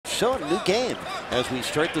so. A new game as we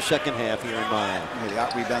start the second half here in Miami. Yeah, they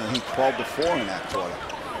out-rebounded the Heat 12-4 in that quarter.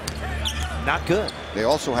 Not good. They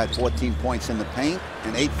also had 14 points in the paint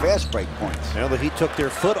and 8 fast break points. Well, the Heat took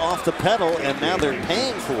their foot off the pedal, and now they're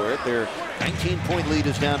paying for it. Their 19-point lead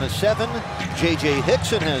is down to 7. J.J.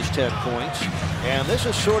 Hickson has 10 points. And this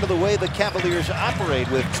is sort of the way the Cavaliers operate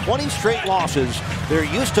with 20 straight losses. They're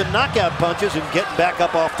used to knockout punches and getting back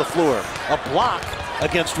up off the floor. A block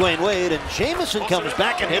against Dwayne and Jamison comes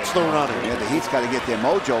back and hits the runner. Yeah, the Heat's got to get their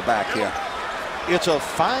mojo back here. It's a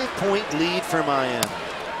 5-point lead for Miami.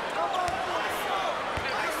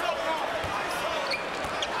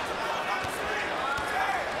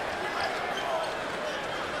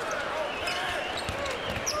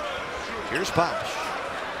 Here's Bosh,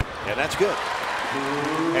 and that's good.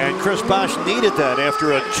 And Chris Bosh needed that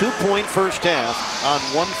after a 2-point first half on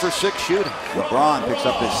 1 for 6 shooting. LeBron picks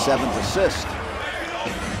up his 7th assist.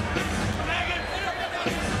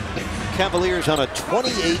 Cavaliers on a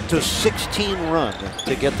 28-16 run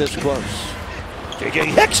to get this close. J.J.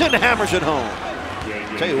 Hickson hammers it home.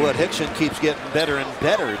 Tell you what, Hickson keeps getting better and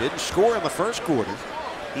better. He didn't score in the first quarter.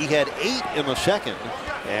 He had 8 in the second.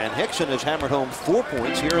 And Hickson has hammered home 4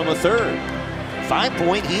 points here in the third.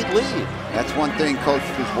 5-point Heat lead. That's one thing Coach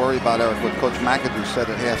was worried about, Eric, what Coach McAdoo said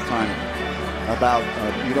at halftime about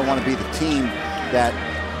you don't want to be the team that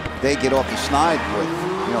they get off the snide with,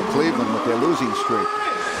 you know, Cleveland with their losing streak.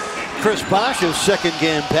 Chris Bosh's second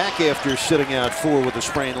game back after sitting out 4 with a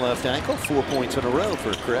sprained left ankle. 4 points in a row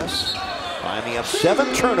for Chris. Miami up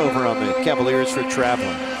 7 turnover on the Cavaliers for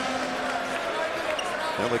traveling.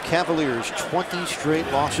 Now the Cavaliers 20 straight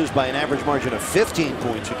losses by an average margin of 15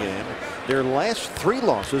 points a game. Their last 3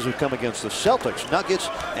 losses have come against the Celtics, Nuggets,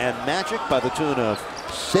 and Magic by the tune of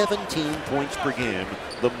 17 points per game.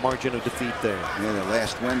 The margin of defeat there. Yeah, their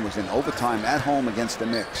last win was in overtime at home against the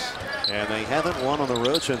Knicks. And they haven't won on the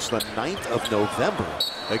road since the 9th of November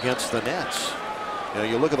against the Nets. Now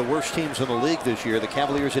you look at the worst teams in the league this year. The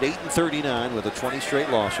Cavaliers at 8-39 with the 20 straight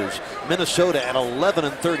losses. Minnesota at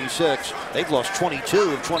 11-36. They've lost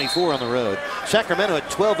 22 of 24 on the road. Sacramento at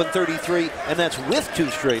 12-33, and that's with 2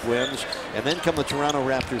 straight wins. And then come the Toronto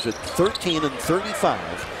Raptors at 13-35,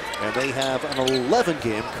 and they have an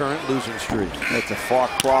 11-game current losing streak. It's a far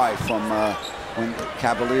cry from when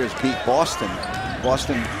Cavaliers beat Boston.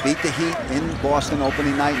 Boston beat the Heat in Boston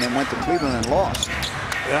opening night and then went to Cleveland and lost.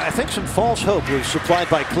 I think some false hope was supplied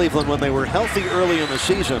by Cleveland when they were healthy early in the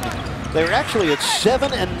season. They were actually at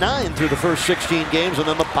 7-9 through the first 16 games, and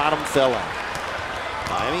then the bottom fell out.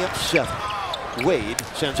 Miami up 7. Wade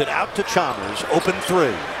sends it out to Chalmers. Open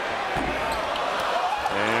 3.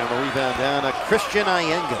 And the rebound down to Christian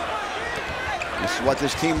Iyenga. This is what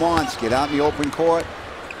this team wants. Get out in the open court.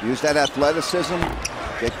 Use that athleticism.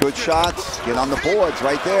 Get good shots. Get on the boards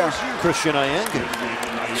right there. Christian Iyenga.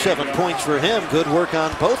 7 points for him. Good work on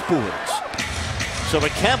both boards. So the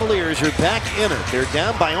Cavaliers are back in it. They're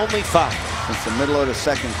down by only 5. Since the middle of the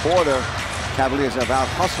second quarter, Cavaliers have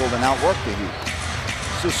out-hustled and outworked the Heat.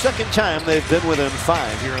 It's the second time they've been within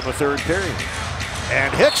 5 here in the third period.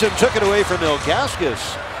 And Hickson took it away from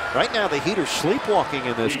Ilgauskas. Right now the Heat are sleepwalking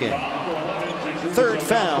in this game. Third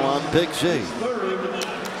foul on Big Z.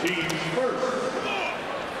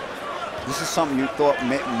 This is something you thought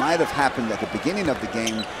might have happened at the beginning of the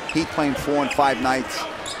game. Heat playing 4 and 5 nights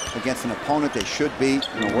against an opponent they should beat,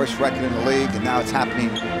 you know, worst record in the league, and now it's happening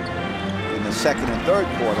in the second and third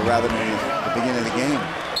quarter rather than the beginning of the game.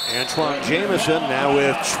 Antoine Jamison now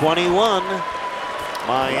with 21.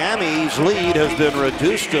 Miami's lead has been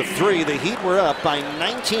reduced to 3. The Heat were up by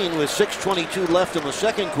 19 with 6:22 left in the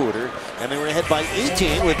second quarter, and they were ahead by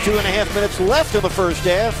 18 with 2.5 minutes left in the first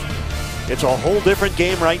half. It's a whole different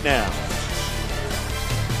game right now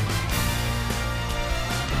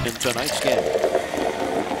in tonight's game.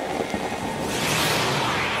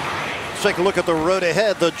 Let's take a look at the road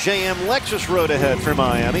ahead. The JM Lexus road ahead for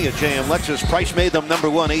Miami. At JM Lexus, price made them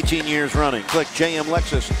 #1 18 years running. Click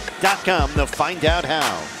jmlexus.com to find out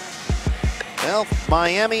how. Well,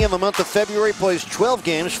 Miami in the month of February plays 12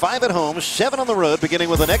 games, 5 at home, 7 on the road, beginning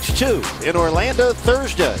with the next 2 in Orlando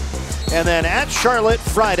Thursday. And then at Charlotte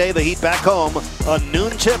Friday, the Heat back home, a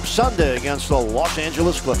noon tip Sunday against the Los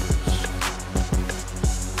Angeles Clippers.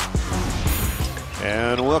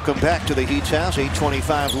 And welcome back to the Heat's house.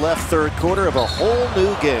 8:25 left, third quarter of a whole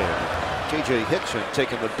new game. J.J. Hickson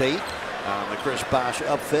taking the bait on the Chris Bosh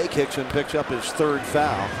up fake. Hickson picks up his 3rd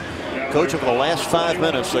foul. Coach, over the last 5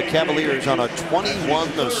 minutes, the Cavaliers on a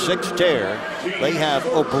 21-6 tear. They have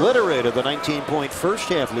obliterated the 19-point first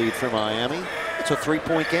half lead for Miami. It's a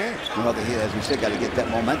 3-point game. You know, the Heat, as we said, got to get that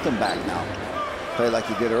momentum back now. play like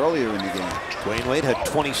he did earlier in the game. Dwayne Wade had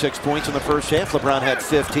 26 points in the first half. LeBron had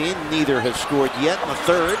 15. Neither has scored yet in the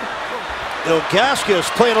third. Ilgauskas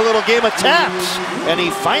playing a little game of taps, and he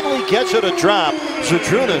finally gets it a drop.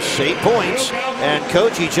 Zydrunas 8 points, and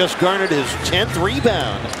Koji just garnered his 10th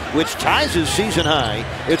rebound, which ties his season high.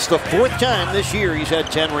 It's the 4th time this year he's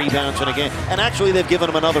had 10 rebounds in a game, and actually they've given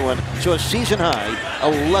him another one. So a season high,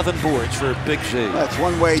 11 boards for Big Z. That's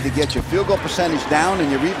one way to get your field goal percentage down and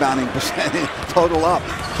your rebounding percentage total up.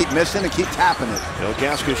 Keep missing and keep tapping it.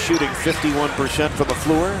 Ilgauskas shooting 51% from the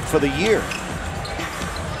floor for the year.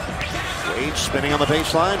 Wade spinning on the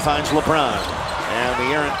baseline, finds LeBron. And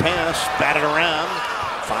the errant pass, batted around,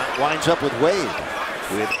 winds up with Wade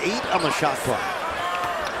with 8 on the shot clock.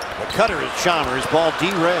 The cutter is Chalmers, ball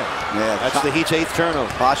derailed. Yeah, that's the Heat's 8th turnover.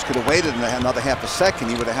 Bosh could have waited another half a second.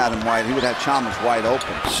 He would have had him wide. He would have had Chalmers wide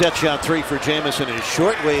open. Set shot 3 for Jamison is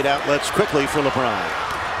short. Wade outlets quickly for LeBron.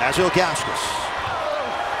 Has Ilgauskas.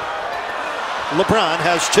 LeBron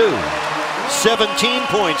has 2. 17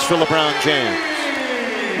 points for LeBron James.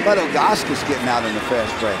 But Ilgauskas getting out in the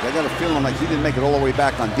fast break. I got a feeling like he didn't make it all the way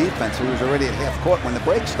back on defense. He was already at half court when the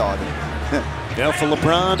break started. Now for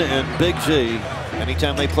LeBron and Big Z,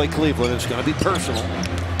 anytime they play Cleveland, it's going to be personal.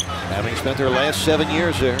 Having spent their last 7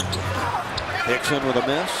 years there. Hickson with a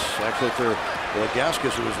miss. Actually, for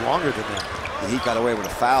Ilgauskas, it was longer than that. He got away with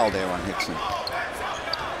a foul there on Hickson.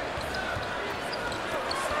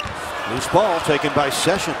 Loose ball taken by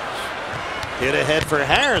Sessions. Hit ahead for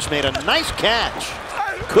Harris, made a nice catch.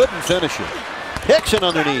 Couldn't finish it. Hickson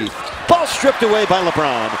underneath. Ball stripped away by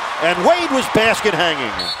LeBron. And Wade was basket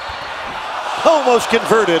hanging. Almost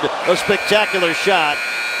converted. A spectacular shot.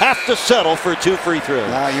 Have to settle for 2 free throws.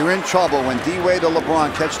 Now you're in trouble when D-Wade or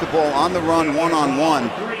LeBron catch the ball on the run, one-on-one.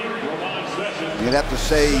 You'd have to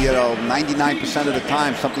say, 99% of the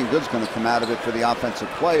time something good's going to come out of it for the offensive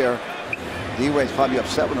player. D-Wade's probably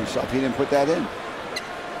upset with himself. He didn't put that in.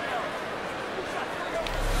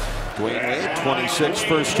 Dwayne Wade, 26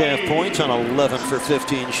 first half points on 11 for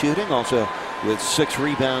 15 shooting. Also with 6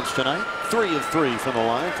 rebounds tonight. 3 of 3 from the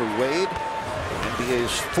line for Wade. NBA's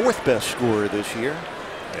 4th best scorer this year.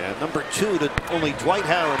 And number 2 to only Dwight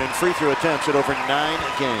Howard in free throw attempts at over 9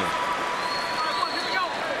 a game.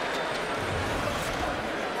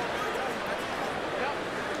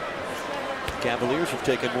 Cavaliers have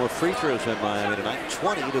taken more free throws than Miami tonight.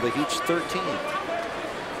 20 to the Heat's 13.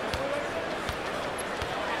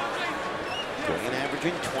 Dwayne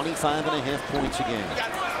averaging 25.5 points a game.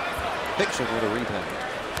 Hickson with a rebound.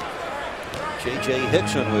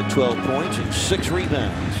 J.Hickson with 12 points and 6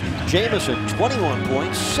 rebounds. Jamison 21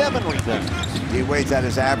 points, 7 rebounds. D-Wade's at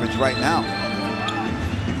his average right now.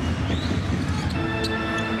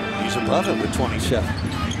 He's above it with 27.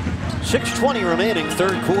 6:20 remaining,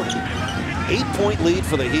 third quarter. 8-point lead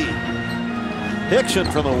for the Heat. Hickson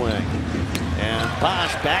from the wing. And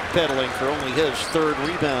Bosh backpedaling for only his 3rd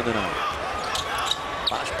rebound tonight.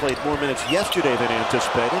 Bosh played more minutes yesterday than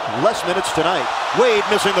anticipated. Less minutes tonight. Wade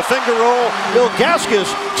missing the finger roll.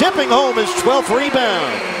 Ilgauskas tipping home his 12th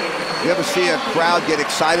rebound. You ever see a crowd get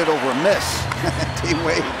excited over a miss?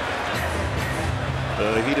 D-Wade.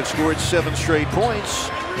 The Heat have scored 7 straight points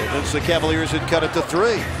since the Cavaliers had cut it to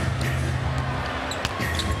 3.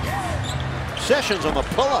 Sessions on the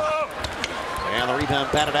pull-up. And the rebound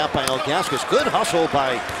batted out by Ilgauskas. Good hustle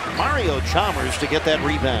by Mario Chalmers to get that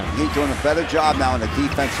rebound. He's doing a better job now on the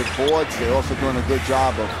defensive boards. They're also doing a good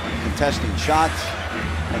job of contesting shots.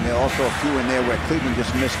 And there are also a few in there where Cleveland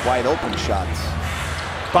just missed wide open shots.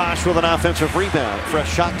 Bosh with an offensive rebound.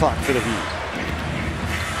 Fresh shot clock for the Heat.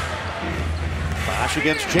 Bosh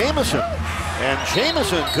against Jamison. And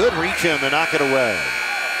Jamison could reach him to knock it away.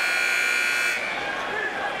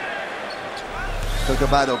 Talk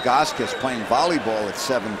about Ilgauskas playing volleyball at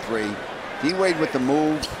 7-3. D-Wade with the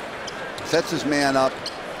move. Sets his man up.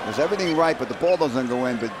 Does everything right, but the ball doesn't go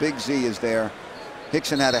in. But Big Z is there.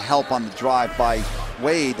 Hickson had a help on the drive by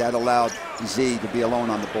Wade that allowed Z to be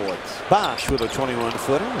alone on the boards. Bosh with a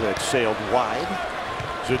 21-footer that sailed wide.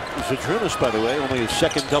 Zydrunas, by the way, only his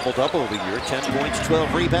 2nd double-double of the year. 10 points,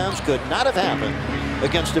 12 rebounds. Could not have happened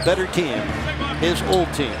against a better team, his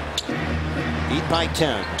old team. Heat by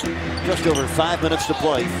 10. Just over 5 minutes to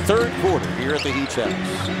play. 3rd quarter here at the Heat's house.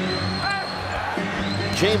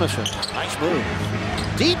 Jamison, nice move.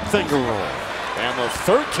 Deep finger roll. And the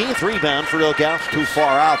 13th rebound for Ilgauskas. Too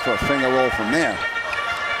far out for a finger roll from there.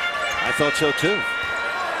 I thought so too.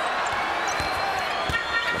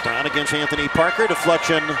 LeBron against Anthony Parker.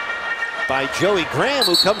 Deflection by Joey Graham,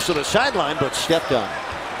 who comes to the sideline but stepped on.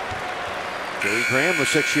 Joey Graham, the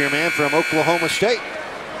 6-year man from Oklahoma State.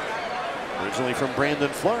 Originally from Brandon,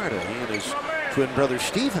 Florida. He and his twin brother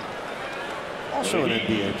Stephen also an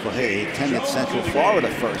NBA player. He attended Central Florida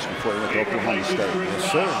first before he went to Oklahoma State.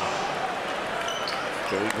 Yes, sir.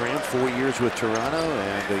 Joey Graham, 4 years with Toronto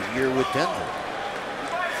and a year with Denver.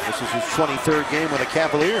 This is his 23rd game with the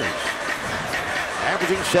Cavaliers.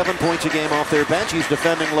 Averaging 7 points a game off their bench. He's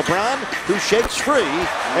defending LeBron, who shakes free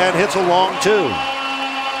and hits a long two.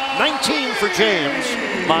 19 for James.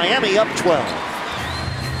 Miami up 12.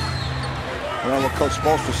 I don't know what Coach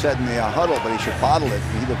Spoelstra said in the huddle, but he should bottle it.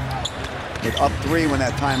 He'd have up 3 when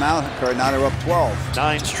that timeout occurred. Now they're up 12.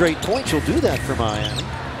 9 straight points will do that for Miami.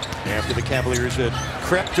 After the Cavaliers had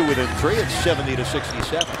crept to within 3, it's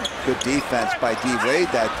 70-67. Good defense by D-Wade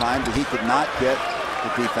that time, but he could not get the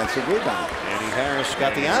defensive rebound. Manny Harris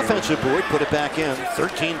got the offensive board, put it back in.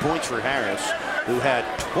 13 points for Harris, who had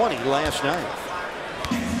 20 last night.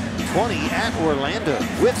 20 at Orlando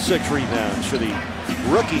with 6 rebounds for the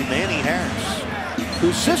rookie Manny Harris,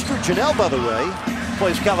 whose sister Janelle, by the way,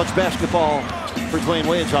 plays college basketball for Dwayne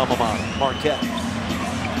Wade's alma mater, Marquette.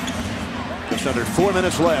 Just under 4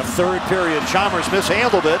 minutes left, third period. Chalmers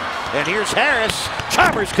mishandled it, and here's Harris.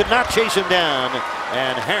 Chalmers could not chase him down,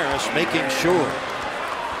 and Harris making sure.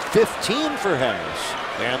 15 for Harris,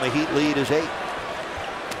 and the Heat lead is 8.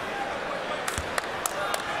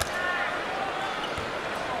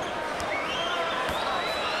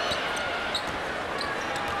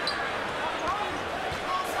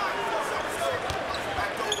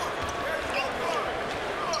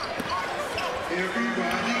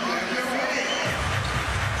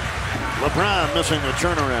 LeBron missing the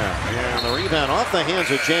turnaround, and the rebound off the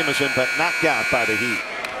hands of Jamison, but knocked out by the Heat.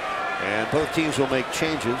 And both teams will make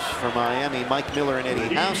changes. For Miami, Mike Miller and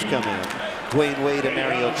Eddie House come in. Dwayne Wade and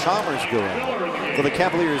Mario Chalmers go in. For the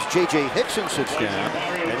Cavaliers, J.Hickson sits down,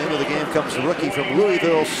 and into the game comes the rookie from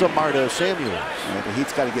Louisville, Samardo Samuels. Yeah, the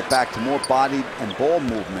Heat's got to get back to more body and ball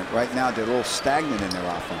movement. Right now, they're a little stagnant in their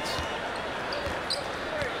offense.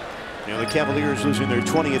 You know, the Cavaliers losing their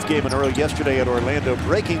 20th game in a row yesterday at Orlando,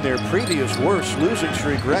 breaking their previous worst losing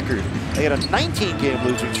streak record. They had a 19-game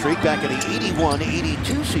losing streak back in the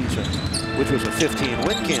 81-82 season, which was a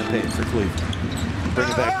 15-win campaign for Cleveland.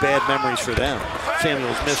 Bringing back bad memories for them.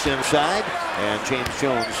 Samuels missed inside, and James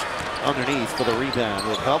Jones underneath for the rebound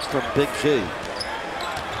with help from Big Z.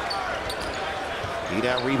 Heat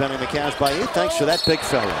out rebounding the Cavs by 8 thanks to that big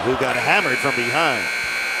fella who got hammered from behind.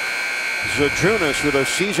 Zadrunas with a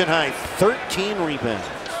season-high 13 rebounds.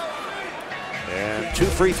 And 2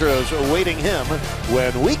 free throws awaiting him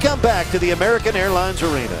when we come back to the American Airlines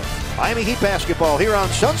Arena. Miami Heat basketball here on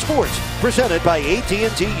Sun Sports, presented by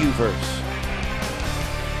AT&T U-verse.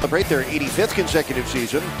 Celebrate their 85th consecutive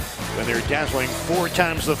season when their dazzling 4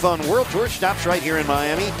 times the fun World Tour stops right here in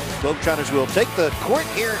Miami. Globetrotters will take the court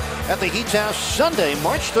here at the Heat's house Sunday,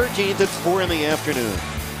 March 13th at 4 in the afternoon.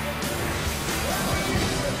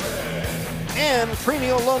 And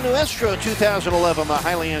Premio Lo Nuestro 2011, the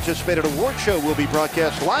highly anticipated award show, will be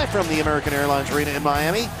broadcast live from the American Airlines Arena in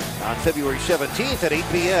Miami on February 17th at 8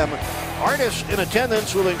 p.m. Artists in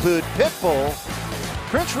attendance will include Pitbull,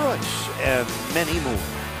 Prince Royce, and many more.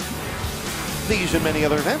 These and many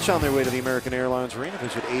other events on their way to the American Airlines Arena.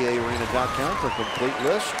 Visit aaarena.com for a complete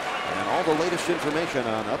list and all the latest information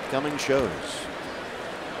on upcoming shows.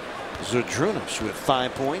 Zadrunas with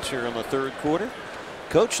 5 points here in the third quarter.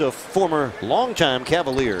 Coach, a former longtime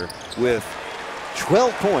Cavalier, with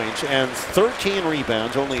 12 points and 13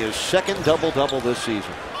 rebounds, only his second double-double this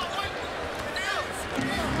season.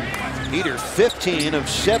 Heater 15 of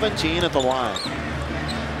 17 at the line.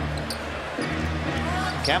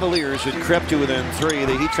 Cavaliers had crept to within 3.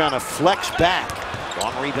 The Heat trying to flex back.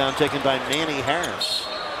 Long rebound taken by Manny Harris.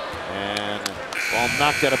 And ball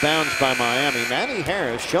knocked out of bounds by Miami. Manny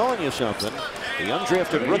Harris showing you something. The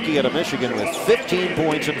undrafted rookie out of Michigan with 15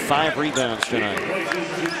 points and 5 rebounds tonight.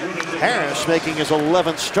 Harris making his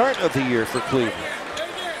 11th start of the year for Cleveland.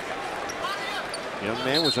 Young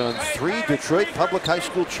man was on 3 Detroit Public High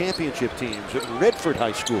School championship teams at Redford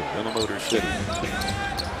High School in the Motor City.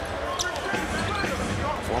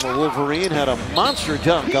 Former Wolverine had a monster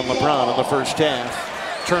dunk on LeBron in the first half.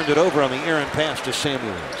 Turned it over on the errant pass to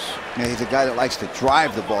Samuels. Yeah, he's a guy that likes to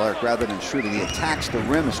drive the ball, Eric, rather than shooting. He attacks the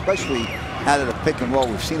rim, especially out of the pick and roll.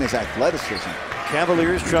 We've seen his athleticism.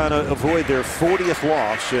 Cavaliers trying to avoid their 40th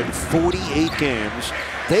loss in 48 games.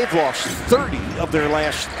 They've lost 30 of their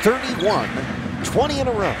last 31, 20 in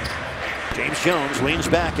a row. James Jones leans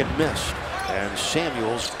back and missed, and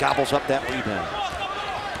Samuels gobbles up that rebound.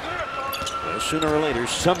 Well, sooner or later,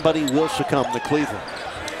 somebody will succumb to Cleveland.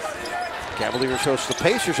 Cavaliers host the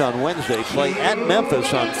Pacers on Wednesday, play at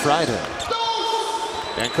Memphis on Friday.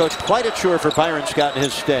 And coach, quite a chore for Byron Scott and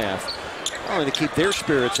his staff. only to keep their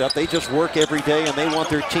spirits up, they just work every day and they want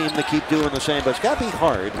their team to keep doing the same. But it's got to be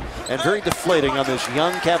hard and very deflating on this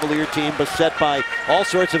young Cavalier team beset by all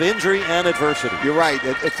sorts of injury and adversity. You're right.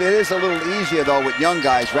 It is a little easier, though, with young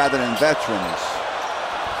guys rather than veterans.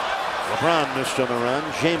 LeBron missed on the run.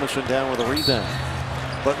 Jamison down with a rebound.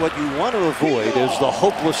 But what you want to avoid is the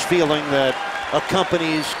hopeless feeling that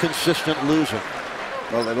accompanies consistent losing.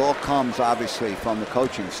 Well, it all comes, obviously, from the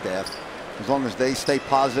coaching staff. As long as they stay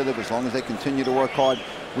positive, as long as they continue to work hard.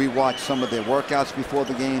 We watch some of their workouts before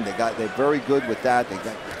the game. They're very good with that. They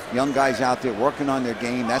got young guys out there working on their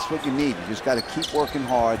game. That's what you need. You just got to keep working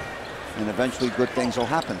hard, and eventually good things will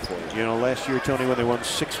happen for you. You know, last year, Tony, when they won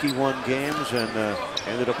 61 games and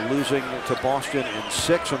ended up losing to Boston in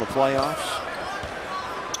 6 in the playoffs.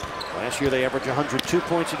 Last year they averaged 102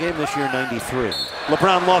 points a game. This year 93.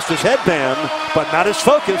 LeBron lost his headband, but not his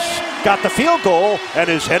focus. Got the field goal and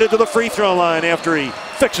is headed to the free throw line after he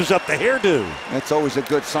fixes up the hairdo. That's always a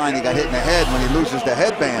good sign. He got hit in the head when he loses the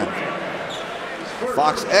headband.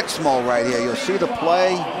 Fox Exmo right here. You'll see the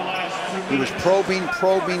play. He was probing.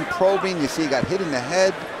 You see he got hit in the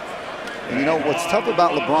head. And you know what's tough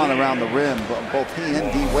about LeBron around the rim, both he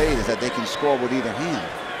and D-Wade, is that they can score with either hand.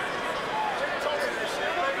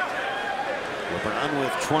 LeBron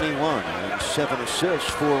with 21 and 7 assists,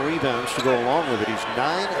 4 rebounds to go along with it. He's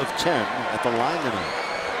 9 of 10 at the line tonight.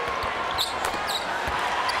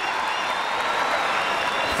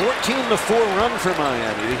 14-4 run for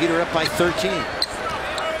Miami. The Heat are up by 13.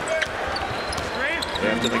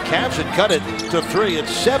 After the Cavs had cut it to 3,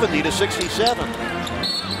 it's 70-67.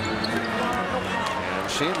 And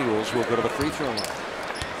Samuels will go to the free throw line.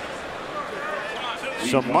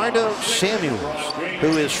 Samardo Samuels,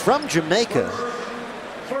 who is from Jamaica,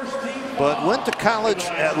 but went to college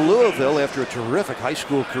at Louisville after a terrific high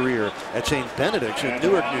school career at St. Benedict's in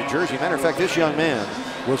Newark, New Jersey. Matter of fact, this young man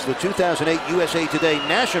was the 2008 USA Today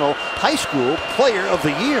National High School Player of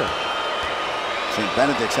the Year. St.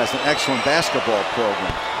 Benedict's has an excellent basketball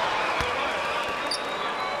program.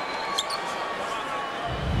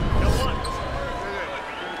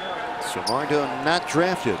 Samardo not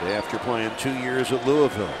drafted after playing 2 years at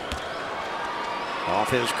Louisville. Off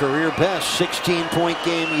his career best 16-point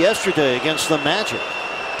game yesterday against the Magic.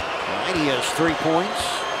 Right, he has 3 points,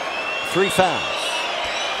 3 fouls.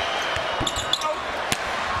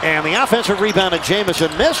 And the offensive rebound of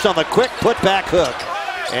Jamison missed on the quick putback hook.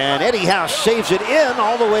 And Eddie House saves it in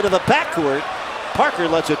all the way to the backcourt. Parker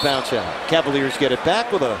lets it bounce out. Cavaliers get it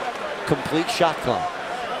back with a complete shot clock.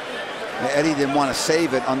 Eddie didn't want to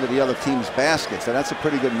save it under the other team's basket, so that's a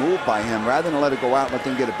pretty good move by him. Rather than let it go out and let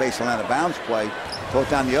them get a baseline out of bounds play, throw it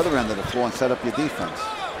down the other end of the floor and set up your defense.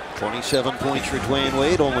 27 points for Dwayne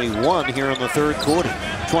Wade, only 1 here in the third quarter.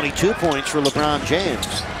 22 points for LeBron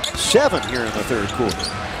James, 7 here in the third quarter.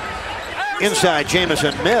 Inside,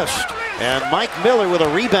 Jamison missed, and Mike Miller with a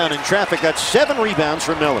rebound in traffic. That's 7 rebounds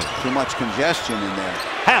for Miller. Too much congestion in there.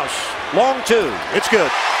 House, long 2, it's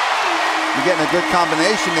good. You're getting a good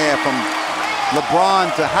combination there from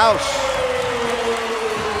LeBron to House.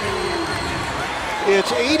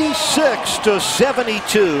 It's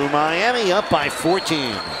 86-72. Miami up by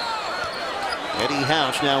 14. Eddie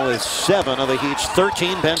House now with 7 of the Heat's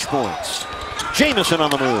 13 bench points. Jamison on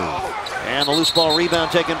the move. And the loose ball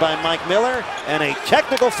rebound taken by Mike Miller. And a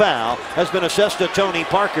technical foul has been assessed to Tony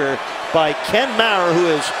Parker by Ken Maurer, who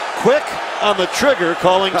is quick on the trigger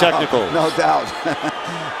calling technical. No doubt.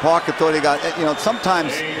 Parker thought he got, you know,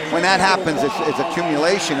 sometimes when that happens, it's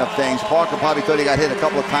accumulation of things. Parker probably thought he got hit a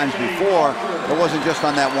couple of times before. It wasn't just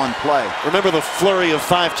on that one play. Remember the flurry of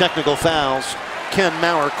 5 technical fouls Ken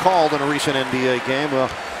Maurer called in a recent NBA game? Well,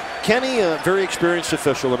 Kenny, a very experienced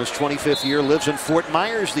official in his 25th year, lives in Fort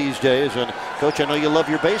Myers these days. And, Coach, I know you love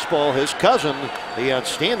your baseball. His cousin, the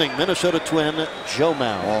outstanding Minnesota Twin, Joe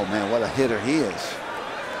Maurer. Oh, man, what a hitter he is.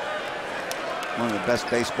 One of the best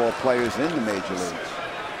baseball players in the major leagues.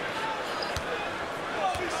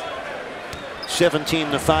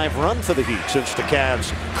 17-5 run for the Heat since the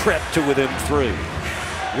Cavs crept to within 3.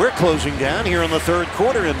 We're closing down here in the third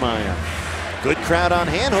quarter in Miami. Good crowd on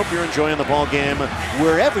hand. Hope you're enjoying the ball game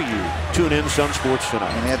wherever you tune in Sun Sports tonight.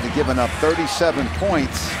 And they had given up 37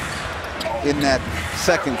 points in that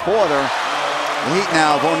second quarter. The Heat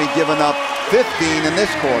now have only given up 15 in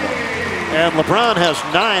this quarter. And LeBron has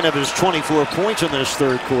 9 of his 24 points in this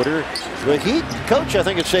third quarter. The Heat, Coach, I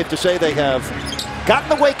think it's safe to say they have gotten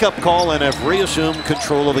the wake-up call and have reassumed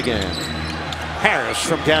control of the game. Harris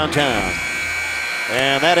from downtown.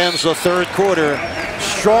 And that ends the third quarter.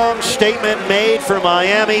 Strong statement made for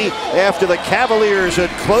Miami after the Cavaliers had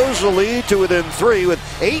closed the lead to within 3 with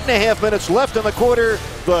 8.5 minutes left in the quarter.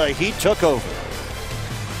 The Heat took over.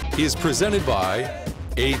 is presented by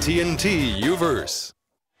AT&T Uverse.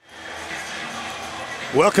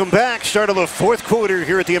 Welcome back. Start of the fourth quarter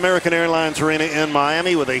here at the American Airlines Arena in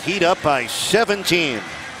Miami with a Heat up by 17.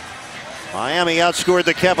 Miami outscored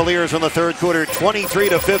the Cavaliers in the third quarter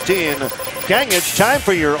 23-15. Gang, it's time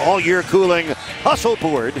for your all-year cooling hustle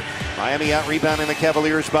board. Miami out-rebounding the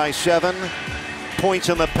Cavaliers by 7. Points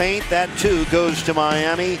in the paint, that too goes to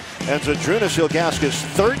Miami. And Zydrunas Ilgauskas,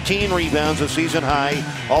 13 rebounds, a season high.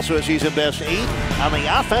 Also a season best 8 on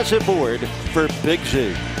the offensive board for Big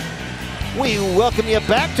Z. We welcome you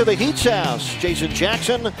back to the Heat's house. Jason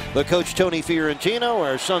Jackson, the coach Tony Fiorentino,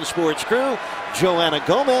 our Sun Sports crew, Joanna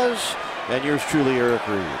Gomez, and yours truly, Eric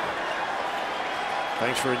Reed.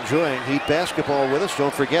 Thanks for enjoying Heat basketball with us.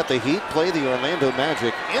 Don't forget the Heat play the Orlando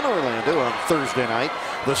Magic in Orlando on Thursday night.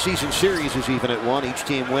 The season series is even at 1, each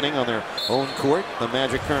team winning on their own court. The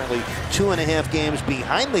Magic currently 2.5 games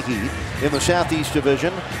behind the Heat in the Southeast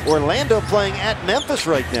Division. Orlando playing at Memphis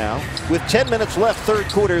right now. With 10 minutes left, third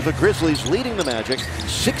quarter, the Grizzlies leading the Magic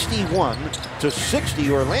 61-60.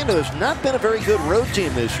 Orlando has not been a very good road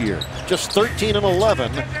team this year. Just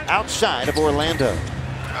 13-11 outside of Orlando.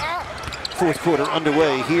 Fourth quarter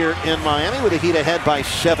underway here in Miami with the Heat ahead by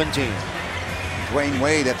 17.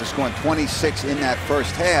 Dwayne after scoring 26 in that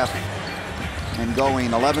first half and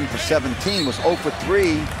going 11 for 17, was 0 for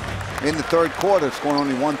 3 in the third quarter, scoring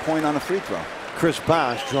only 1 point on a free throw. Chris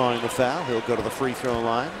Bosh drawing the foul. He'll go to the free throw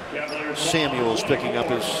line. Samuels picking up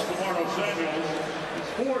his...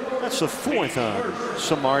 That's the fourth on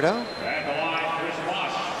Samardo.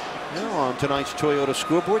 Now on tonight's Toyota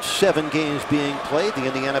scoreboard, 7 games being played. The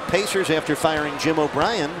Indiana Pacers, after firing Jim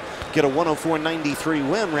O'Brien, get a 104-93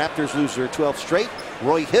 win. Raptors lose their 12th straight.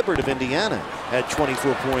 Roy Hibbert of Indiana had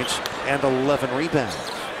 24 points and 11 rebounds.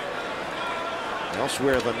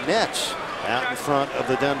 Elsewhere, the Nets out in front of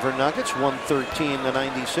the Denver Nuggets,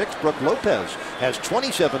 113-96. Brook Lopez has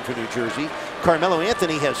 27 for New Jersey. Carmelo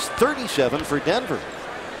Anthony has 37 for Denver.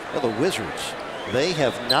 Well, the Wizards, they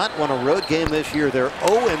have not won a road game this year. They're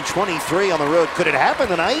 0-23 on the road. Could it happen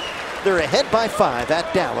tonight? They're ahead by 5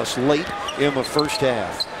 at Dallas late in the first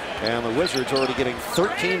half. And the Wizards already getting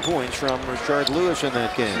 13 points from Rashard Lewis in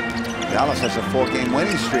that game. Dallas has a 4-game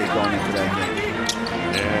winning streak going into that game.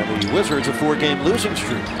 And the Wizards a 4-game losing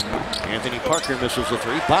streak. Anthony Parker misses the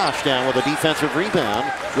 3. Bosh down with a defensive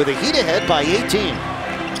rebound with a Heat ahead by 18.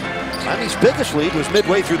 Miami's biggest lead was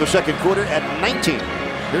midway through the second quarter at 19.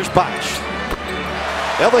 Here's Bosh.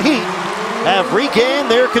 Well, the Heat have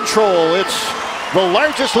regained their control. It's the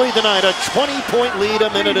largest lead tonight, a 20-point lead a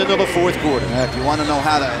minute into the fourth quarter. If you want to know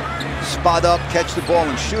how to spot up, catch the ball,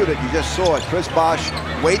 and shoot it, you just saw it. Chris Bosh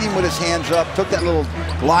waiting with his hands up, took that little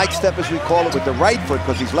glide step, as we call it, with the right foot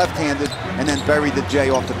because he's left-handed, and then buried the J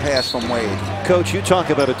off the pass from Wade. Coach, you talk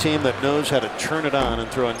about a team that knows how to turn it on and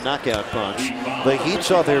throw a knockout punch. The Heat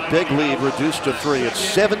saw their big lead reduced to 3. It's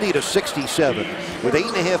 70-67. With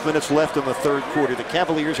 8.5 minutes left in the third quarter, the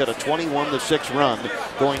Cavaliers had a 21-6 run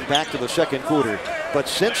going back to the second quarter. But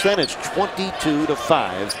since then, it's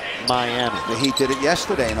 22-5 Miami. The Heat did it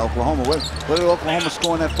yesterday in Oklahoma. What did Oklahoma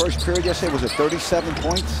score in that first period yesterday? Was it 37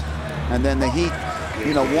 points? And then the Heat,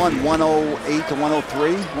 won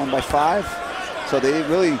 108-103, won by 5. So they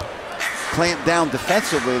really clamped down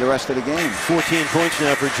defensively the rest of the game. 14 points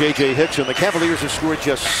now for J.Hickson. The Cavaliers have scored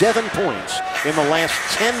just 7 points in the last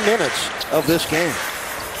 10 minutes of this game.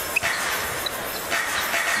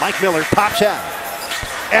 Mike Miller pops out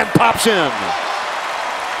and pops in.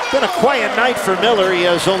 Been a quiet night for Miller. He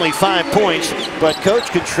has only 5 points, but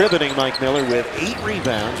coach contributing Mike Miller with 8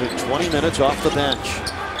 rebounds in 20 minutes off the bench.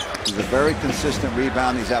 He's a very consistent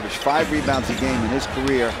rebounder. He's averaged 5 rebounds a game in his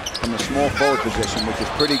career in the small forward position, which is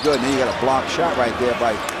pretty good. And then you got a block shot right there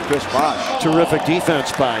by Chris Bosh. Terrific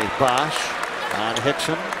defense by Bosh on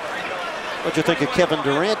Hickson. What'd you think of Kevin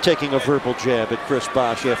Durant taking a verbal jab at Chris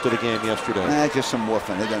Bosh after the game yesterday? Just some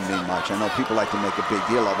woofing. It doesn't mean much. I know people like to make a big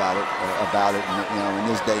deal about it, and, in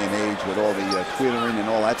this day and age with all the twittering and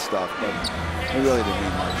all that stuff, but it really didn't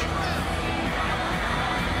mean much.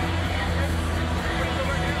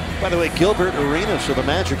 By the way, Gilbert Arenas of the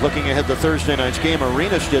Magic looking ahead to Thursday night's game.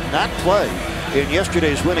 Arenas did not play in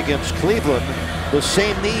yesterday's win against Cleveland. The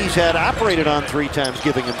same knees had operated on 3 times,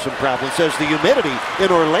 giving him some problems. Says the humidity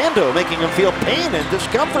in Orlando making him feel pain and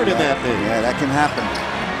discomfort in that knee. Yeah, that can happen.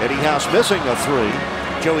 Eddie House missing a 3.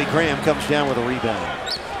 Joey Graham comes down with a rebound.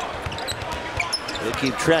 We'll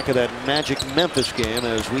keep track of that Magic-Memphis game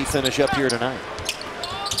as we finish up here tonight.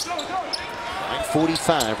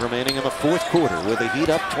 9:45 remaining in the fourth quarter with the Heat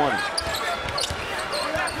up 20.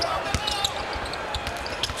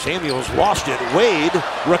 Samuels lost it. Wade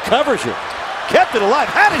recovers it. kept it alive.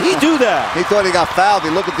 How did he do that? He thought he got fouled. He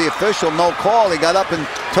looked at the official, no call. He got up and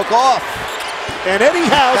took off. And Eddie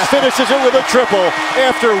House finishes it with a triple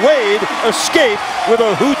after Wade escaped with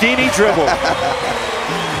a Houdini dribble.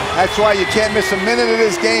 That's why you can't miss a minute of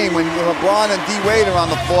this game when LeBron and D-Wade are on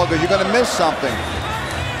the floor, because you're going to miss something.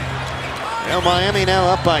 Well, Miami now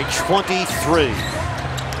up by 23.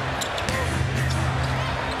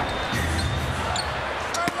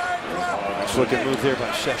 Nice looking move there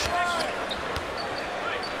by Sessions.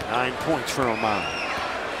 9 points for Oman.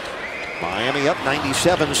 Miami up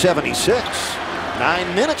 97-76.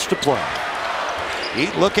 9 minutes to play.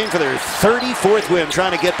 Heat looking for their 34th win,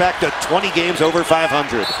 trying to get back to 20 games over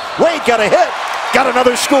 500. Wade got a hit, got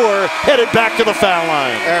another score, headed back to the foul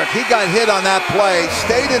line. Eric, he got hit on that play,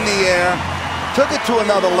 stayed in the air, took it to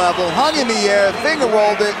another level, hung in the air, finger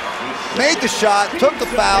rolled it, made the shot, took the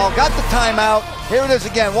foul, got the timeout. Here it is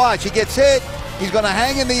again. Watch, he gets hit. He's going to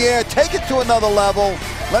hang in the air, take it to another level.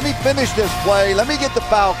 Let me finish this play. Let me get the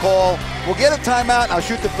foul call. We'll get a timeout, and I'll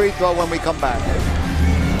shoot the free throw when we come back.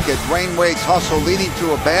 Get Dwayne Wade's hustle leading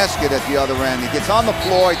to a basket at the other end. He gets on the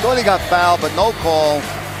floor. He thought he got fouled, but no call.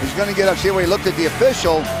 He's going to get up. See where he looked at the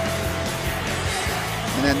official.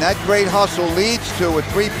 And then that great hustle leads to a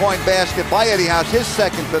three-point basket by Eddie House, his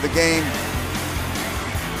second for the game.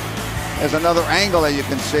 There's another angle that you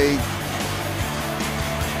can see.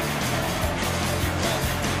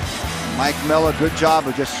 Mike Miller, good job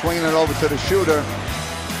of just swinging it over to the shooter.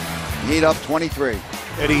 Heat up 23.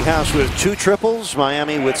 Eddie House with 2 triples,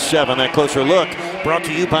 Miami with 7. That closer look brought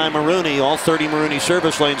to you by Marooney. All 30 Marooney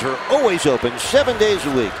service lanes are always open 7 days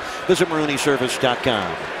a week. Visit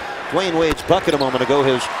MarooneyService.com. Dwayne Wade's bucket a moment ago,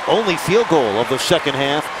 his only field goal of the second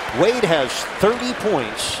half. Wade has 30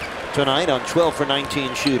 points tonight on 12 for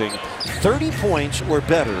 19 shooting. 30 points or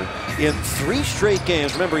better in 3 straight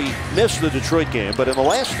games. Remember, he missed the Detroit game, but in the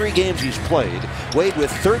last 3 games he's played, Wade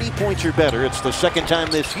with 30 points or better. It's the second time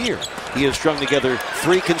this year he has strung together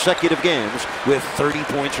 3 consecutive games with 30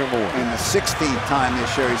 points or more. And the 16th time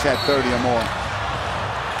this year he's had 30 or more.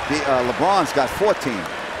 LeBron's got 14.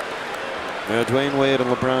 Now, Dwayne Wade and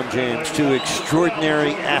LeBron James, 2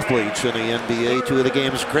 extraordinary athletes in the NBA, 2 of the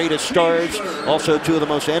game's greatest stars, also 2 of the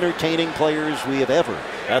most entertaining players we have ever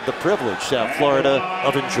had the privilege, South Florida,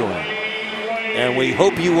 of enjoying. And we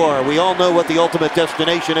hope you are. We all know what the ultimate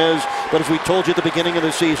destination is, but as we told you at the beginning of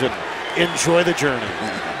the season, enjoy the journey.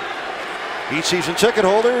 Each season ticket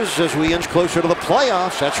holders, as we inch closer to the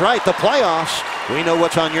playoffs. That's right, the playoffs. We know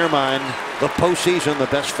what's on your mind. The postseason, the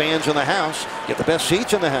best fans in the house get the best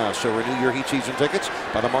seats in the house. So renew your Heat season tickets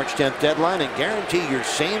by the March 10th deadline and guarantee your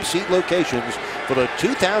same seat locations for the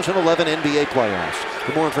 2011 NBA playoffs.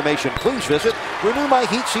 For more information, please visit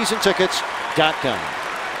RenewMyHeatSeasonTickets.com.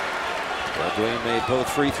 Well, Dwayne made both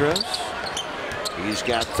free throws. He's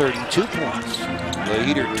got 32 points. The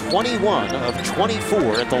Heat are 21 of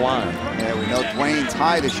 24 at the line. Yeah, we know Dwayne's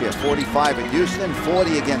high this year, 45 at Houston,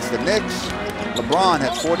 40 against the Knicks. LeBron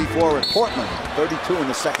had 44 at Portland, 32 in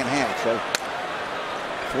the second half. So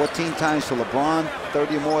 14 times for LeBron,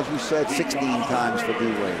 30 or more, as we said, 16 times for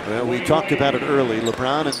D-Wade. Well, we talked about it early.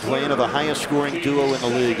 LeBron and Dwayne are the highest scoring duo in the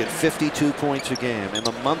league at 52 points a game. In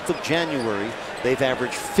the month of January, they've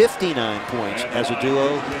averaged 59 points as a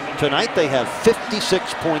duo. Tonight, they have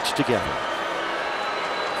 56 points together.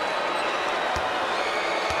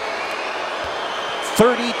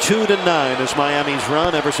 32-9 is Miami's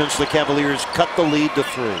run ever since the Cavaliers cut the lead to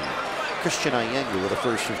 3. Christian Iyenga with the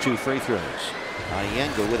first of 2 free throws.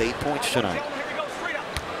 Iyenga with 8 points tonight.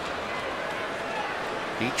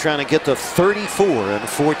 Heat trying to get to 34 and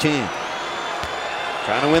 14.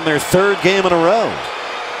 Trying to win their 3rd game in a row.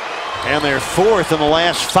 And their 4th in the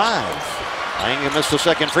last 5. Iyenga missed the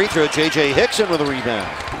second free throw. J.Hickson with a rebound.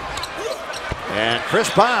 And Chris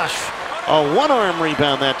Bosh, a 1-arm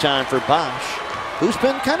rebound that time for Bosh, who's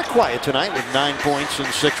been kind of quiet tonight with 9 points and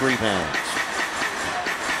 6 rebounds.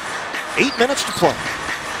 8 minutes to play.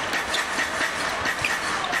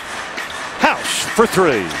 House for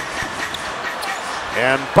 3.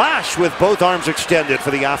 And Bosh with both arms extended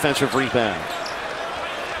for the offensive rebound.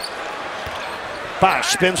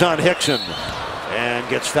 Bosh spins on Hickson and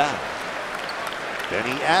gets fouled.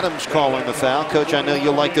 Benny Adams calling the foul. Coach, I know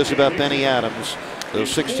you'll like this about Benny Adams. The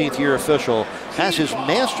 16th year official has his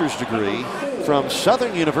master's degree from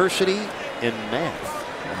Southern University in math.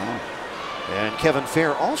 And Kevin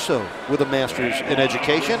Fair also with a master's in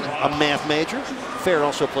education, a math major. Fair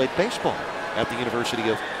also played baseball at the University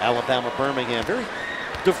of Alabama, Birmingham. Very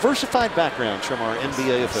diversified backgrounds from our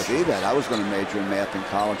NBA officials. See that? I was going to major in math in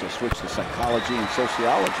college. I switched to psychology and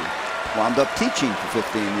sociology. Wound up teaching for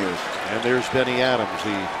 15 years. And there's Benny Adams,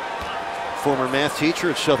 the Former math teacher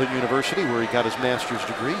at Southern University, where he got his master's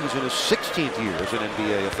degree. He's in his 16th year as an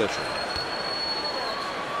NBA official.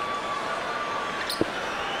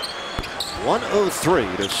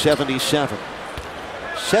 103-77.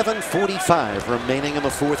 7:45 remaining in the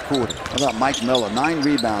fourth quarter. How about Mike Miller? 9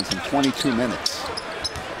 rebounds in 22 minutes.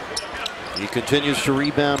 He continues to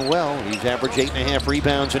rebound well. He's averaged 8.5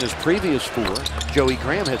 rebounds in his previous 4. Joey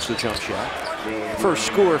Graham hits the jump shot. First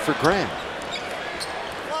score for Graham.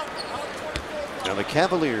 Now the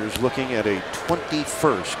Cavaliers looking at a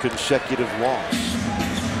 21st consecutive loss.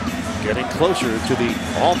 Getting closer to the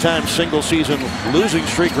all-time single-season losing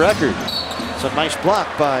streak record. It's a nice block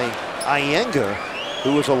by Iyenga,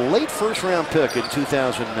 who was a late first-round pick in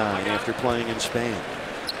 2009 after playing in Spain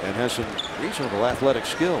and has some reasonable athletic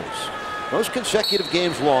skills. Most consecutive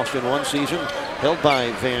games lost in one season held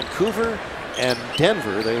by Vancouver and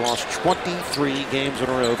Denver. They lost 23 games in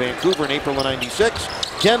a row. Vancouver in April of '96,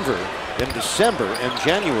 Denver in December and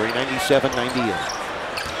January '97-98.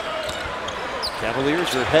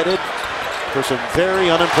 Cavaliers are headed for some very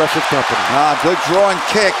unimpressive company. Good draw and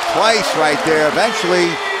kick twice right there. Eventually,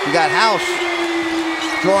 you got House.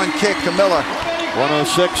 Draw and kick to Miller.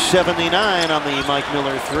 106-79 on the Mike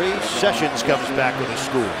Miller 3. Sessions comes back with a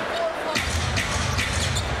score.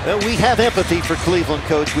 We have empathy for Cleveland,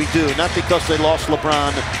 Coach. We do. Not because they lost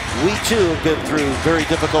LeBron. We, too, have been through very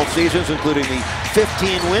difficult seasons, including the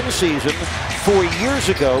 15-win season 4 years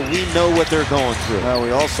ago. We know what they're going through. Well, we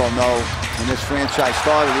also know when this franchise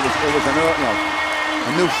started, it was a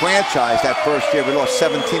new franchise that first year. We lost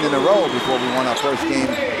 17 in a row before we won our first game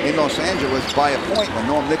in Los Angeles by a point when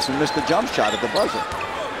Norm Nixon missed the jump shot at the buzzer.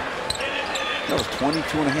 That was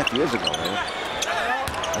 22.5 years ago, right?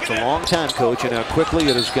 That's a long time, Coach, and how quickly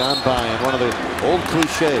it has gone by. And one of the old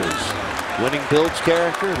cliches, winning builds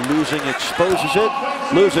character, losing exposes it.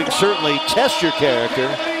 Losing certainly tests your character,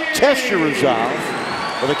 tests your resolve.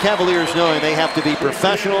 Well, the Cavaliers knowing they have to be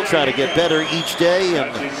professional, try to get better each day,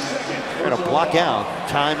 and they're going to block out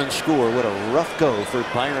time and score. What a rough go for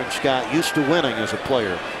Byron Scott, used to winning as a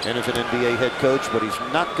player and as an NBA head coach, but he's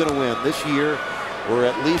not going to win this year or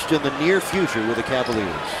at least in the near future with the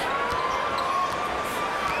Cavaliers.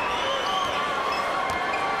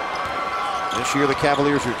 This year, the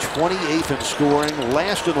Cavaliers are 28th in scoring,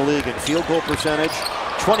 last in the league in field goal percentage,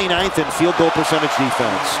 29th in field goal percentage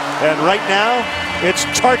defense. And right now, it's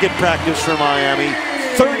target practice for Miami.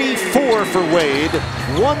 34 for Wade,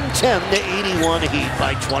 110-81 Heat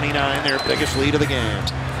by 29, their biggest lead of the game.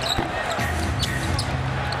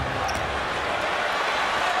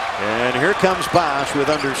 And here comes Bosh with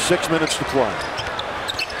under 6 minutes to play.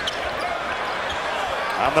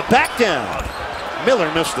 On the back down,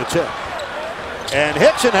 Miller missed the tip. And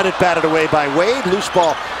Hickson had it batted away by Wade. Loose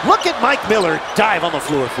ball. Look at Mike Miller dive on the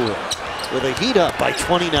floor for it. With a Heat up by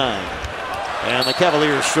 29. And the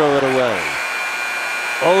Cavaliers throw it away.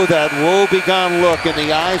 Oh, that woe-begone look in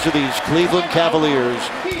the eyes of these Cleveland Cavaliers,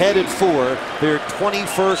 headed for their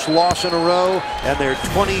 21st loss in a row and their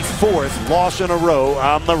 24th loss in a row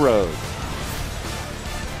on the road.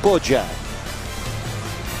 Bojack.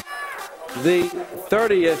 The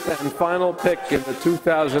 30th and final pick in the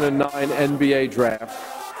 2009 NBA draft,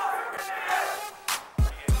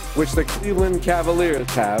 which the Cleveland Cavaliers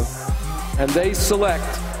have, and they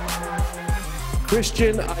select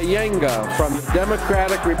Christian Iyenga from the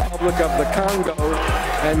Democratic Republic of the Congo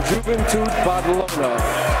and Juventud Badalona.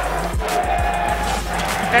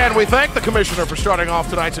 And we thank the commissioner for starting off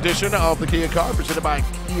tonight's edition of the Kia Card, presented by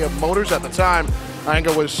Kia Motors. At the time,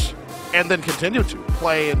 Iyenga was, and then continued to,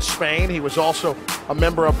 play in Spain. He was also a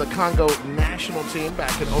member of the Congo national team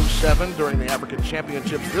back in '07 during the African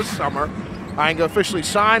Championships this summer. Iyenga officially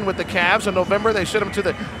signed with the Cavs in November. They sent him to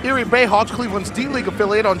the Erie Bayhawks, Cleveland's D-League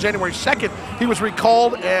affiliate, on January 2nd. He was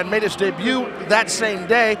recalled and made his debut that same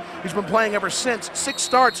day. He's been playing ever since. 6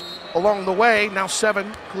 starts along the way, now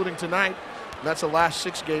 7, including tonight. And that's the last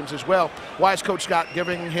 6 games as well. Why is Coach Scott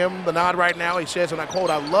giving him the nod right now? He says, and I quote,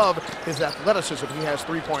 "I love his athleticism. He has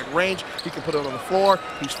three-point range. He can put it on the floor.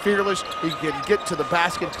 He's fearless. He can get to the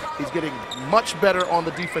basket. He's getting much better on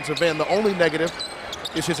the defensive end. The only negative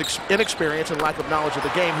is his inexperience and lack of knowledge of the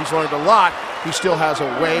game. He's learned a lot. He still has a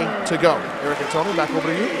way to go." Eric and Tony, back over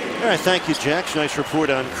to you. All right, thank you, Jax. Nice report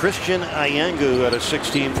on Christian Iyenga, who had a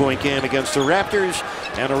 16-point game against the Raptors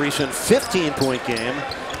and a recent 15-point game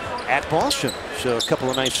at Boston. So a couple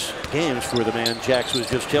of nice games for the man Jax was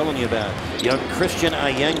just telling you about, young Christian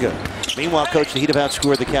Iyenga. Meanwhile, Coach, the Heat have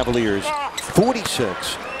outscored the Cavaliers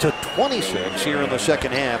 46-26 here in the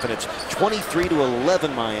second half, and it's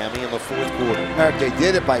 23-11 Miami in the fourth quarter. Eric, they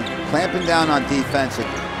did it by clamping down on defense and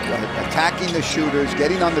attacking the shooters,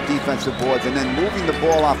 getting on the defensive boards, and then moving the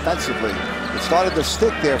ball offensively. It started to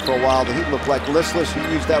stick there for a while. The Heat looked like listless. You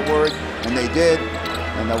used that word, and they did.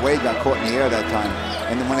 And Wade got caught in the air that time.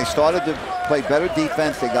 And then when they started to play better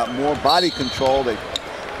defense, they got more body control,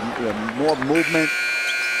 more movement.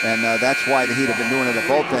 And that's why the Heat have been doing it at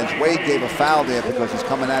both ends. Wade gave a foul there because he's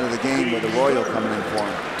coming out of the game with Arroyo coming in for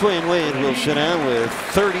him. Dwayne Wade will sit down with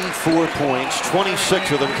 34 points.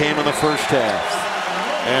 26 of them came in the first half.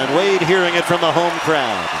 And Wade hearing it from the home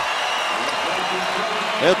crowd.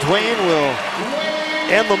 Dwayne will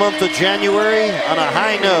end the month of January on a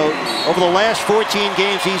high note. Over the last 14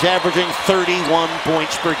 games, he's averaging 31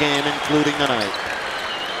 points per game, including tonight.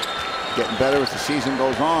 Getting better as the season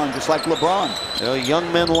goes on, just like LeBron. You know,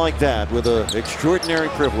 young men like that with an extraordinary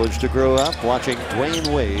privilege to grow up watching Dwayne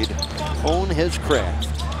Wade hone his craft.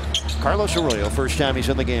 Carlos Arroyo, first time he's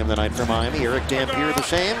in the game tonight for Miami. Eric Dampier the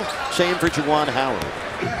same. Same for Juwan Howard.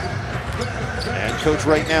 And coach,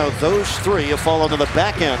 right now, those three have fallen to the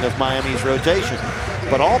back end of Miami's rotation.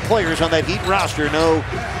 But all players on that Heat roster know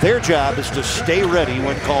their job is to stay ready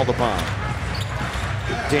when called upon.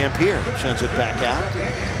 Dampier sends it back out.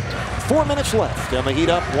 4 minutes left, and the Heat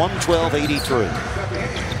up 112-83.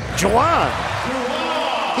 Juwan,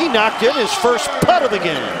 he knocked in his first putt of the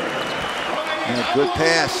game. And a good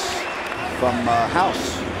pass from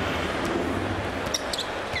House.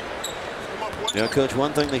 Yeah, Coach,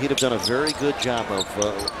 one thing the Heat have done a very good job of,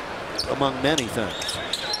 among many things,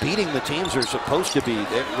 beating the teams they're supposed to beat.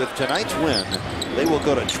 With tonight's win, they will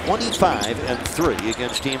go to 25-3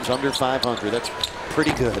 against teams under 500. That's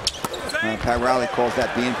pretty good. Pat Riley calls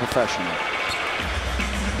that being professional.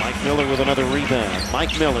 Mike Miller with another rebound.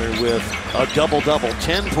 Mike Miller with a double-double,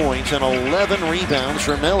 10 points and 11 rebounds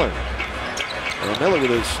for Miller. Miller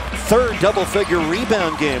with his third double-figure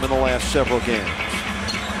rebound game in the last several games.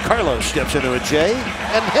 Carlos steps into a J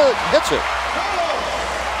and hits it.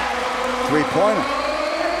 Three-pointer.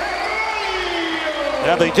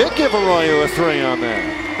 Now they did give Arroyo a three on that.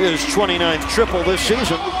 His 29th triple this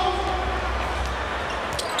season.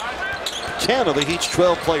 10 of the Heat's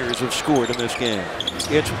 12 players have scored in this game.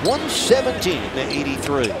 It's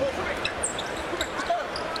 117-83.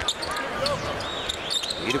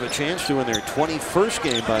 Heat have a chance to win their 21st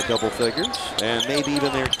game by double figures, and maybe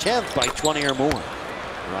even their 10th by 20 or more.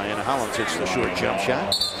 Ryan Hollins hits the short jump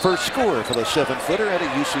shot. First score for the 7-footer at a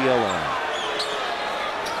UCLA.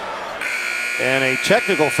 And a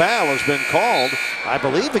technical foul has been called, I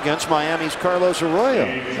believe, against Miami's Carlos Arroyo.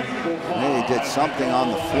 He did something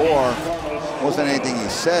on the floor. It wasn't anything he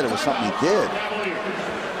said, it was something he did.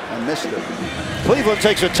 I missed it. Cleveland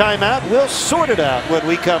takes a timeout. We'll sort it out when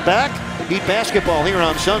we come back. Heat basketball here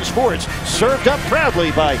on Sun Sports, served up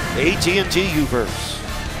proudly by AT&T U-verse.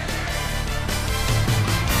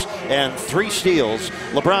 And 3 steals.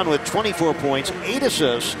 LeBron with 24 points, 8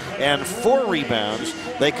 assists, and 4 rebounds.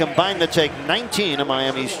 They combine to take 19 of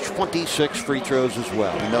Miami's 26 free throws as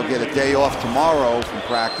well. And they'll get a day off tomorrow from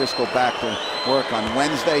practice, go back to work on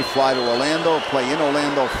Wednesday, fly to Orlando, play in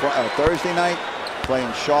Orlando Thursday night, play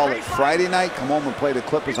in Charlotte Friday night, come home and play the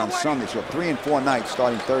Clippers on Sunday. So 3 and 4 nights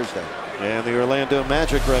starting Thursday. And the Orlando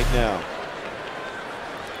Magic right now.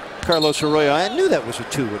 Carlos Arroyo, I knew that was a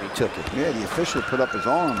 2 when he took it. Yeah, the official put up his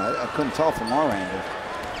arm. I couldn't tell from our angle.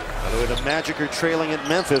 By the way, the Magic are trailing at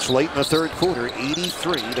Memphis late in the third quarter,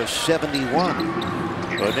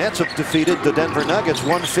 83-71. The Nets have defeated the Denver Nuggets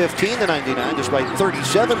 115-99, despite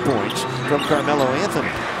 37 points from Carmelo Anthony.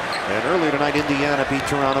 And earlier tonight, Indiana beat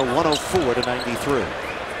Toronto 104-93.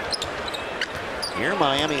 Here,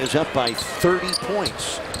 Miami is up by 30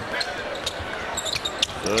 points.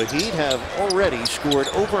 The Heat have already scored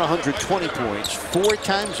over 120 points 4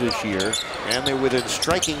 times this year, and they're within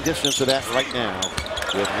striking distance of that right now,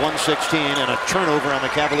 with 116 and a turnover on the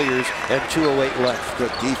Cavaliers and 2:08 left.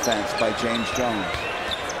 Good defense by James Jones.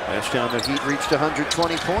 Last time the Heat reached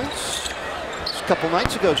 120 points, a couple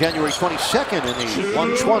nights ago, January 22nd, in the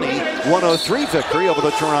 120-103 victory over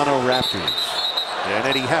the Toronto Raptors. And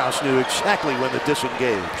Eddie House knew exactly when to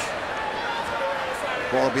disengage.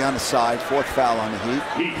 Ball will be on the side. 4th foul on the Heat.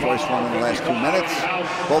 First one in the last 2 minutes.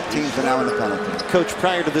 Both teams are now in the penalty. Coach,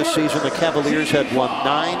 prior to this season, the Cavaliers had won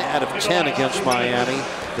 9 out of 10 against Miami.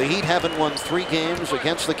 The Heat haven't won 3 games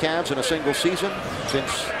against the Cavs in a single season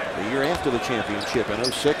since the year after the championship in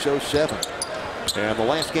 06-07. And the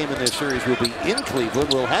last game in this series will be in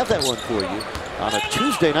Cleveland. We'll have that one for you on a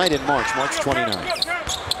Tuesday night in March 29th.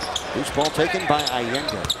 Loose ball taken by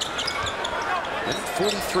Iyengar. And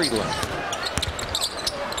 43 left.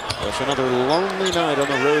 That's another lonely night on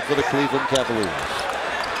the road for the Cleveland Cavaliers.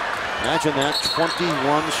 Imagine that,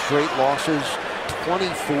 21 straight losses,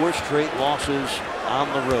 24 straight losses on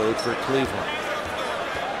the road for Cleveland.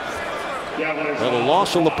 Well, the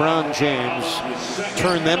loss of LeBron James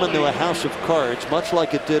turned them into a house of cards, much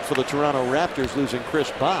like it did for the Toronto Raptors losing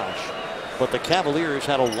Chris Bosh. But the Cavaliers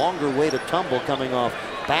had a longer way to tumble, coming off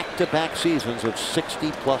back-to-back seasons of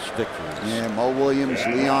 60-plus victories. Yeah, Mo Williams,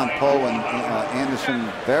 Leon Poe, and Anderson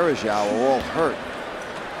Varejao are all hurt.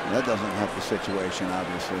 That doesn't help the situation,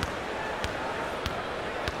 obviously.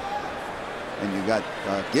 And you got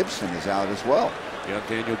Gibson is out as well. Yeah,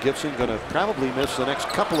 Daniel Gibson going to probably miss the next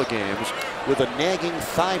couple of games with a nagging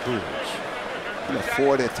thigh bruise. You know,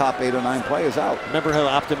 4 of their top 8 or 9 players out. Remember how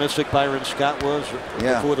optimistic Byron Scott was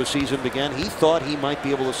before the season began? He thought he might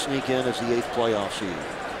be able to sneak in as the 8th playoff seed.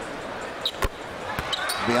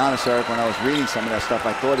 To be honest, Eric, when I was reading some of that stuff,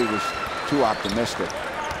 I thought he was too optimistic.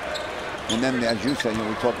 And then, as you said,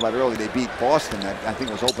 we talked about earlier, they beat Boston. I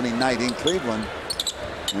think it was opening night in Cleveland,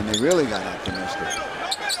 and they really got optimistic.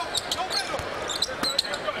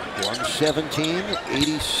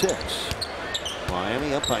 117-86.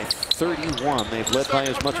 Miami up by 31. They've led by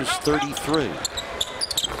as much as 33.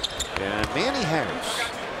 And Manny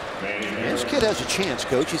Harris. This kid has a chance,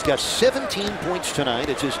 Coach. He's got 17 points tonight.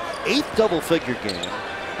 It's his 8th double-figure game.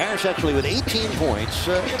 Harris actually with 18 points.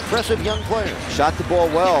 Impressive young player. Shot the ball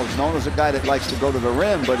well. He's known as a guy that likes to go to the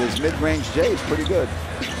rim, but his mid-range J is pretty good.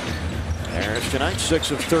 Harris tonight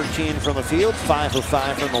 6 of 13 from the field, 5 of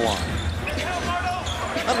 5 from the line.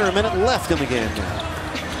 Under a minute left in the game now.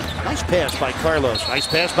 Nice pass by Carlos. Nice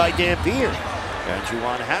pass by Dampier. And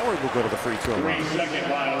Juwan Howard will go to the free throw line.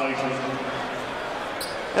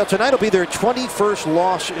 Now tonight will be their 21st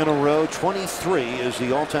loss in a row. 23 is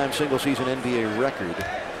the all-time single-season NBA record.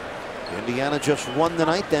 Indiana just won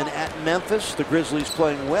tonight, then at Memphis. The Grizzlies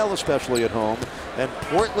playing well, especially at home. And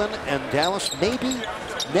Portland and Dallas maybe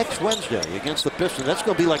next Wednesday against the Pistons. That's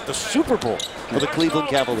going to be like the Super Bowl for the Cleveland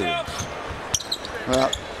Cavaliers.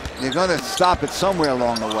 Well, you're going to stop it somewhere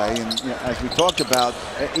along the way. And as we talked about,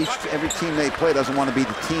 every team they play doesn't want to be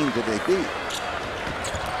the team that they beat.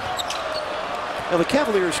 Now, the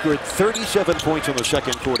Cavaliers scored 37 points in the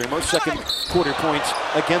second quarter, most second quarter points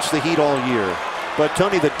against the Heat all year. But,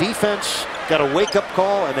 Tony, the defense got a wake-up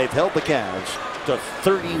call, and they've held the Cavs to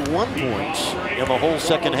 31 points in the whole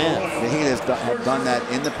second half. The Heat have done that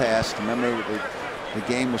in the past. Remember, the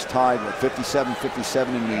game was tied with 57-57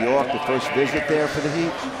 in New York, the first visit there for the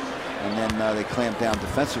Heat. And then they clamped down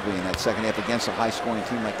defensively in that second half against a high-scoring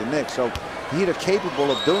team like the Knicks. So the Heat are capable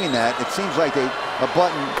of doing that. It seems like they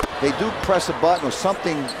do press a button or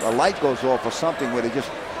something, a light goes off or something where they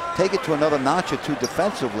just take it to another notch or two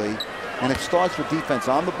defensively. And it starts with defense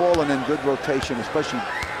on the ball and then good rotation, especially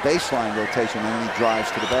baseline rotation, and then he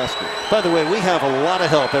drives to the basket. By the way, we have a lot of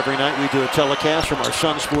help every night. We do a telecast from our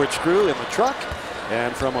Sun Sports crew in the truck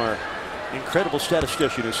and from our incredible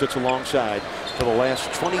statistician who sits alongside for the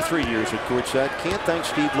last 23 years at courtside. Can't thank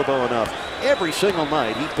Steve LeBeau enough. Every single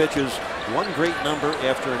night he pitches one great number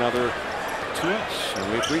after another to us,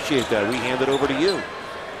 and we appreciate that. We hand it over to you.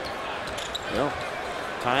 Well,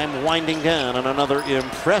 time winding down on another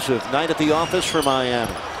impressive night at the office for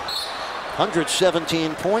Miami.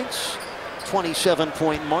 117 points,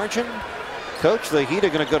 27-point margin. Coach, the Heat are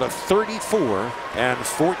going to go to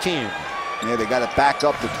 34-14. Yeah, they got to back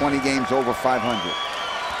up to 20 games over 500.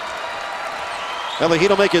 Well, the Heat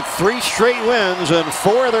will make it 3 straight wins and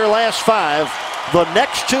 4 of their last 5. The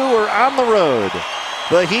next 2 are on the road.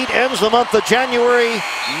 The Heat ends the month of January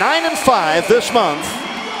 9-5 this month.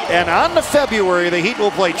 And on to February, the Heat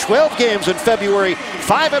will play 12 games in February,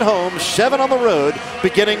 5 at home, 7 on the road,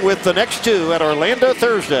 beginning with the next 2 at Orlando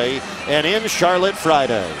Thursday and in Charlotte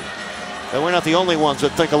Friday. And we're not the only ones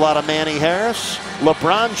that think a lot of Manny Harris.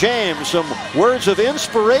 LeBron James, some words of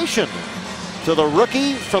inspiration to the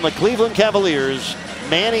rookie from the Cleveland Cavaliers,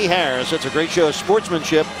 Manny Harris. It's a great show of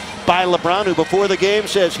sportsmanship by LeBron, who before the game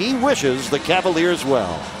says he wishes the Cavaliers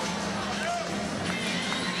well.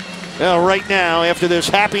 Well, right now, after this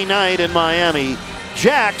happy night in Miami,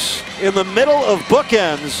 Jax in the middle of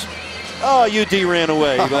bookends. Oh, UD ran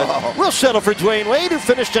away, but we'll settle for Dwayne Wade, who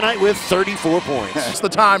finished tonight with 34 points. It's the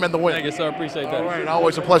time and the win. Thank you, sir. Appreciate that. All right,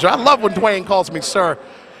 always a pleasure. I love when Dwayne calls me sir.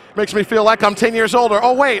 Makes me feel like I'm 10 years older.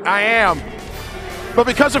 Oh, wait, I am. But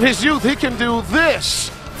because of his youth, he can do this.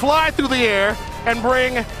 Fly through the air and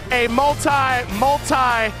bring a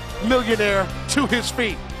multi-millionaire to his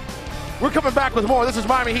feet. We're coming back with more. This is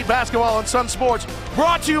Miami Heat basketball on Sun Sports,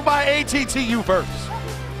 brought to you by ATT Uverse.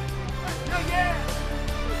 Yeah.